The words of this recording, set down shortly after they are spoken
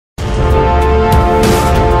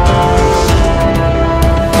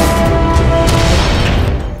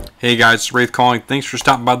Hey guys, it's Wraith calling. Thanks for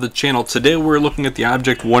stopping by the channel. Today we're looking at the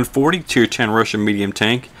Object 140 Tier 10 Russian medium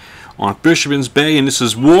tank on Fisherman's Bay, and this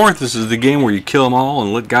is War. This is the game where you kill them all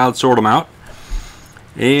and let God sort them out.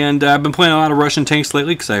 And I've been playing a lot of Russian tanks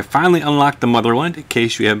lately because I finally unlocked the Motherland. In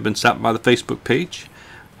case you haven't been stopping by the Facebook page,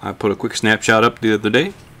 I put a quick snapshot up the other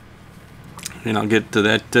day, and I'll get to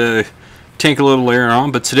that tank a little later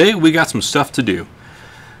on. But today we got some stuff to do.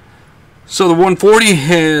 So the 140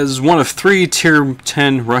 has one of 3 Tier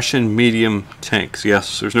 10 Russian medium tanks.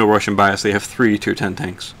 Yes, there's no Russian bias. They have 3 Tier 10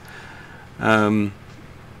 tanks. 3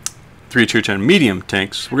 Tier 10 medium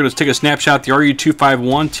tanks. We're going to take a snapshot at the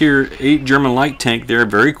RU-251 Tier 8 German light tank there.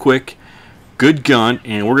 Very quick, good gun,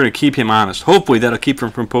 and we're going to keep him honest. Hopefully that'll keep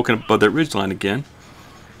him from poking up above that ridgeline again.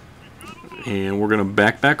 And we're going to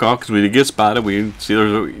back off because we did get spotted. We see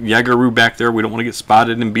there's a Jageroo back there. We don't want to get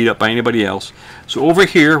spotted and beat up by anybody else. So over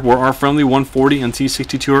here, where our friendly 140 and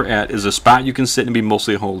T62 are at, is a spot you can sit and be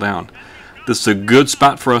mostly hold down. This is a good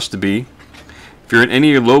spot for us to be. If you're in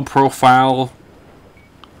any low-profile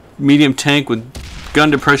medium tank with gun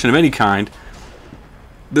depression of any kind,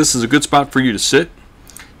 this is a good spot for you to sit.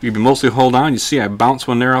 You can be mostly hold down. You see I bounced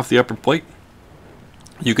one there off the upper plate.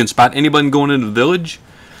 You can spot anybody going into the village.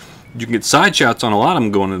 You can get side shots on a lot of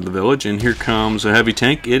them going into the village, and here comes a heavy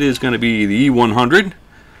tank. It is going to be the E100,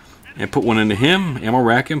 and put one into him. Ammo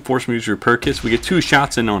rack him, force him to use repair kits. We get 2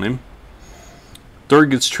 shots in on him. Third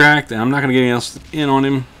gets tracked, and I'm not going to get anything else in on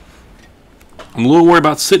him. I'm a little worried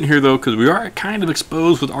about sitting here though, because we are kind of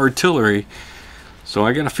exposed with artillery. So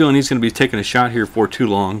I got a feeling he's going to be taking a shot here for too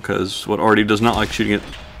long, because what Artie does not like shooting at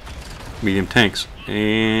medium tanks.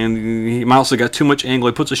 And he also got too much angle.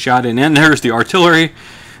 He puts a shot in, and there's the artillery.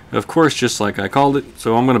 Of course, just like I called it.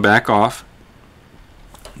 So I'm going to back off,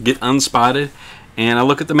 get unspotted, and I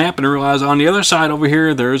look at the map and realize on the other side over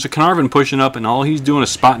here there's a Carnarvon pushing up, and all he's doing is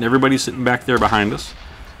spotting everybody sitting back there behind us.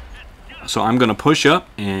 So I'm going to push up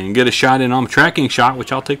and get a shot in on him. Tracking shot,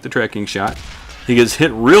 which I'll take the tracking shot. He gets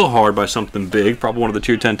hit real hard by something big, probably one of the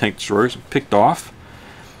Tier 10 tank destroyers, picked off.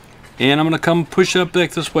 And I'm going to come push up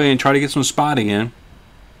back this way and try to get some spotting in,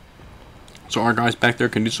 so our guys back there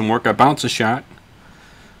can do some work. I bounce a shot.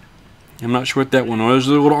 I'm not sure what that one was.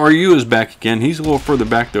 The little RU is back again. He's a little further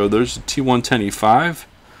back though. There's the T110E5.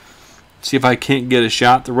 See if I can't get a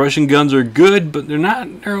shot. The Russian guns are good, but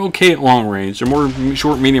they're okay at long range. They're more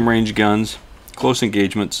short, medium range guns, close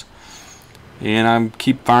engagements. And I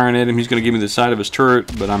keep firing at him. He's going to give me the side of his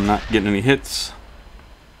turret, but I'm not getting any hits.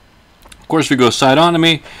 Of course, if he goes side on to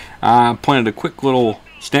me, I planted a quick little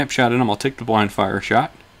snapshot in him. I'll take the blind fire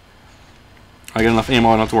shot. I got enough ammo.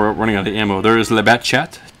 I don't have to worry about running out of ammo. There is Le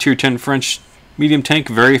Batchat, Tier 10 French medium tank.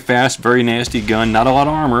 Very fast, very nasty gun. Not a lot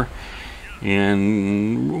of armor.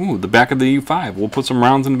 And ooh, the back of the E5. We'll put some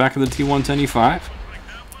rounds in the back of the T110E5.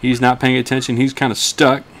 He's not paying attention. He's kind of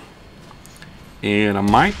stuck. And I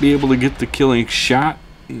might be able to get the killing shot.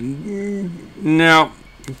 No.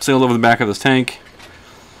 Sailed over the back of this tank.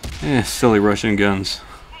 Silly Russian guns.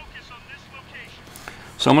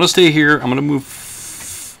 So I'm going to stay here. I'm going to move.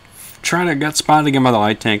 Try to get spotted again by the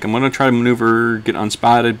light tank. I'm going to try to maneuver, get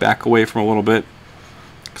unspotted, back away from a little bit,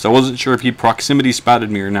 because I wasn't sure if he proximity spotted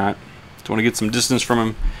me or not. So I want to get some distance from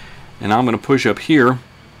him, and I'm going to push up here,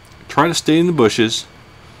 try to stay in the bushes.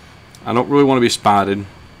 I don't really want to be spotted,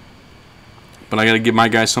 but I got to give my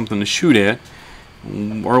guy something to shoot at.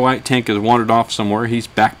 Our light tank has wandered off somewhere. He's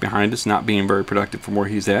back behind us, not being very productive from where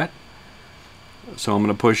he's at. So I'm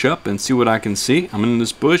going to push up and see what I can see. I'm in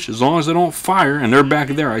this bush. As long as I don't fire and they're back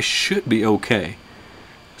there, I should be okay.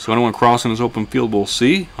 So anyone crossing this open field will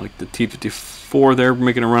see, like the T-54 there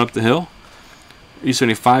making a run up the hill.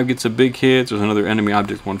 E-75 gets a big hit. There's another enemy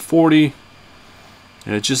object 140.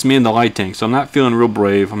 And it's just me and the light tank, so I'm not feeling real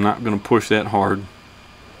brave. I'm not going to push that hard.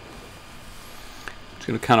 Just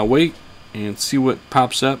going to kind of wait and see what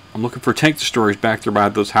pops up. I'm looking for tank destroyers back there by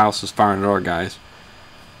those houses firing at our guys.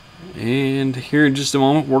 And here in just a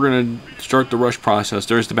moment, we're going to start the rush process.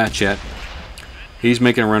 There's the Batchat. He's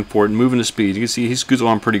making a run for it and moving to speed. You can see he scoots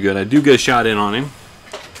along pretty good. I do get a shot in on him.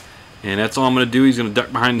 And that's all I'm going to do. He's going to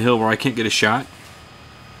duck behind the hill where I can't get a shot.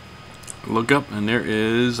 Look up, and there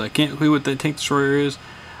is, I can't see what that tank destroyer is.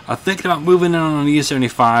 I think about moving in on the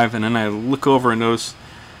E-75, and then I look over and notice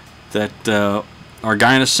that our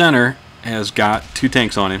guy in the center has got 2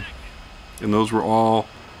 tanks on him. And those were all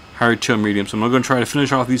hard chum medium. So I'm going to try to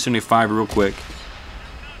finish off these 75 real quick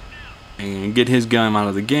and get his gun out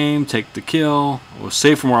of the game, take the kill. I was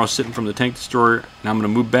safe from where I was sitting from the tank destroyer. Now I'm going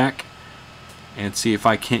to move back and see if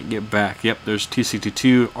I can't get back. Yep, there's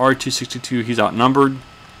T62, R262. He's outnumbered.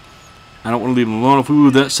 I don't want to leave him alone. If we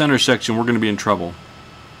move that center section, we're going to be in trouble,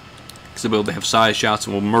 because they'll be able to have side shots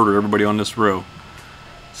and we'll murder everybody on this row.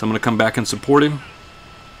 So I'm going to come back and support him.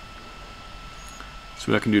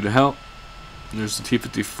 See what I can do to help. There's the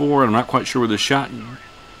T-54. I'm not quite sure where the shot...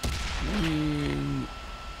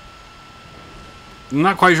 I'm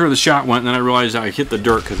not quite sure where the shot went, and then I realized I hit the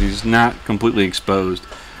dirt because he's not completely exposed.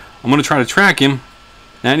 I'm going to try to track him.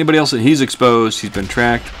 Now anybody else that he's exposed, he's been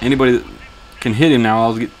tracked. Anybody that can hit him now,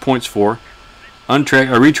 I'll get points for. Untrack,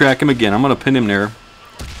 I retrack him again. I'm going to pin him there.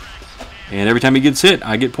 And every time he gets hit,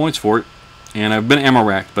 I get points for it. And I've been ammo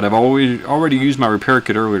racked, but I've already used my repair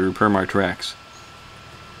kit earlier to repair my tracks.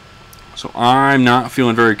 So I'm not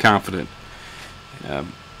feeling very confident.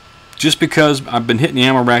 Just because I've been hitting the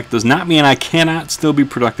ammo rack does not mean I cannot still be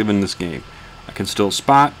productive in this game. I can still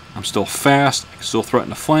spot, I'm still fast, I can still threaten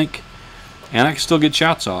the flank, and I can still get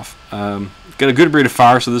shots off. Got a good rate of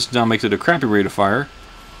fire, so this now makes it a crappy rate of fire,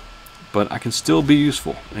 but I can still be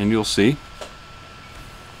useful, and you'll see.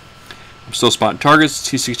 I'm still spotting targets.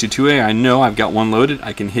 T-62A, I know I've got one loaded.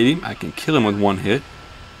 I can hit him, I can kill him with one hit.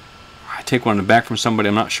 I take one in the back from somebody,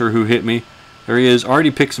 I'm not sure who hit me. There he is, already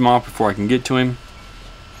picks him off before I can get to him.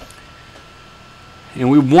 And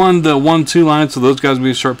we won the 1-2 line, so those guys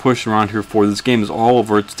we start pushing around here for. This game is all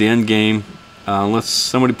over. It's the end game. Unless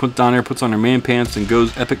somebody puts on their man pants and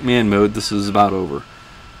goes epic man mode, this is about over.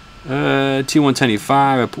 T-110E5,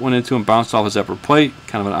 I put one into him, bounced off his upper plate,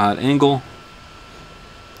 kind of an odd angle.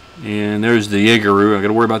 And there's the Jaegeru. I got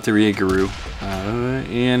to worry about the Jaegeru.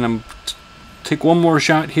 And I'm take one more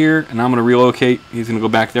shot here, and I'm going to relocate. He's going to go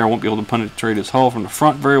back there. I won't be able to penetrate his hull from the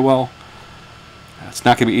front very well. It's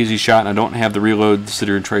not going to be an easy shot, and I don't have the reload to sit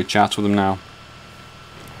here and trade shots with him now.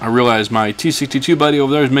 I realize my T-62 buddy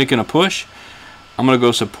over there is making a push. I'm going to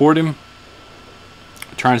go support him.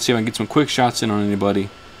 Trying to see if I can get some quick shots in on anybody.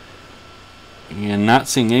 And not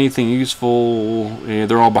seeing anything useful. Yeah,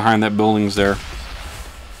 they're all behind that buildings there.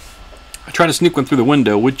 I try to sneak one through the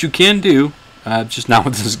window, which you can do. Just not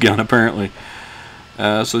with this gun, apparently.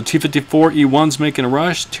 So T-54E1's making a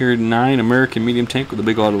rush. Tier 9 American medium tank with a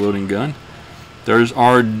big auto-loading gun. There's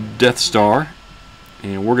our Death Star,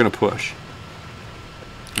 and we're going to push.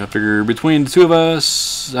 I figure between the two of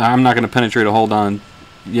us, I'm not going to penetrate a hold on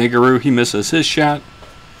Jaegeru. He misses his shot.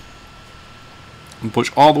 And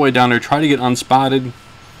push all the way down there, try to get unspotted.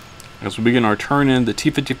 As we begin our turn in, the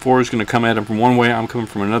T-54 is going to come at him from one way, I'm coming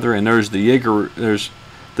from another, and there's the Jaegeru. There's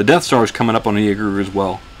the Death Star is coming up on the Jaegeru as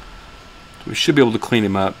well. So we should be able to clean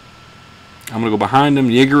him up. I'm going to go behind him.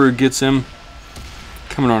 Jaegeru gets him.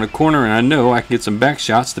 Coming around a corner, and I know I can get some back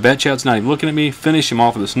shots. The bat shot's not even looking at me. Finish him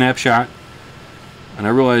off with a snapshot. And I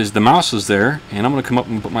realize the mouse is there, and I'm going to come up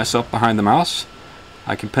and put myself behind the mouse.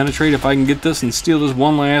 I can penetrate if I can get this and steal this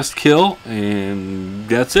one last kill, and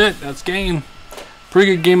that's it. That's game.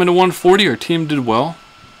 Pretty good game into 140. Our team did well.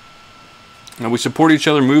 And we supported each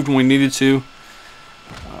other, moved when we needed to.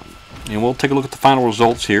 And we'll take a look at the final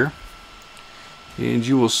results here. And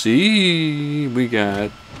you will see we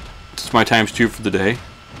got... This is my ×2 for the day.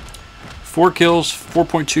 4 kills,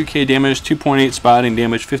 4.2k damage, 2.8 spotting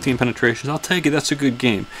damage, 15 penetrations. I'll take it. That's a good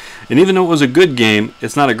game. And even though it was a good game,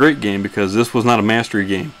 it's not a great game because this was not a mastery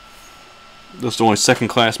game. This is only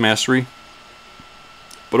second-class mastery.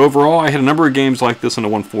 But overall, I had a number of games like this on the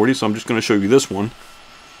 140, so I'm just going to show you this one.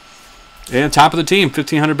 And top of the team,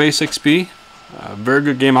 1500 base XP. Very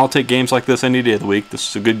good game. I'll take games like this any day of the week. This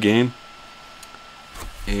is a good game.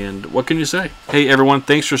 And what can you say? Hey everyone,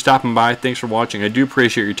 thanks for stopping by. Thanks for watching. I do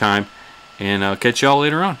appreciate your time. And I'll catch y'all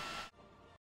later on.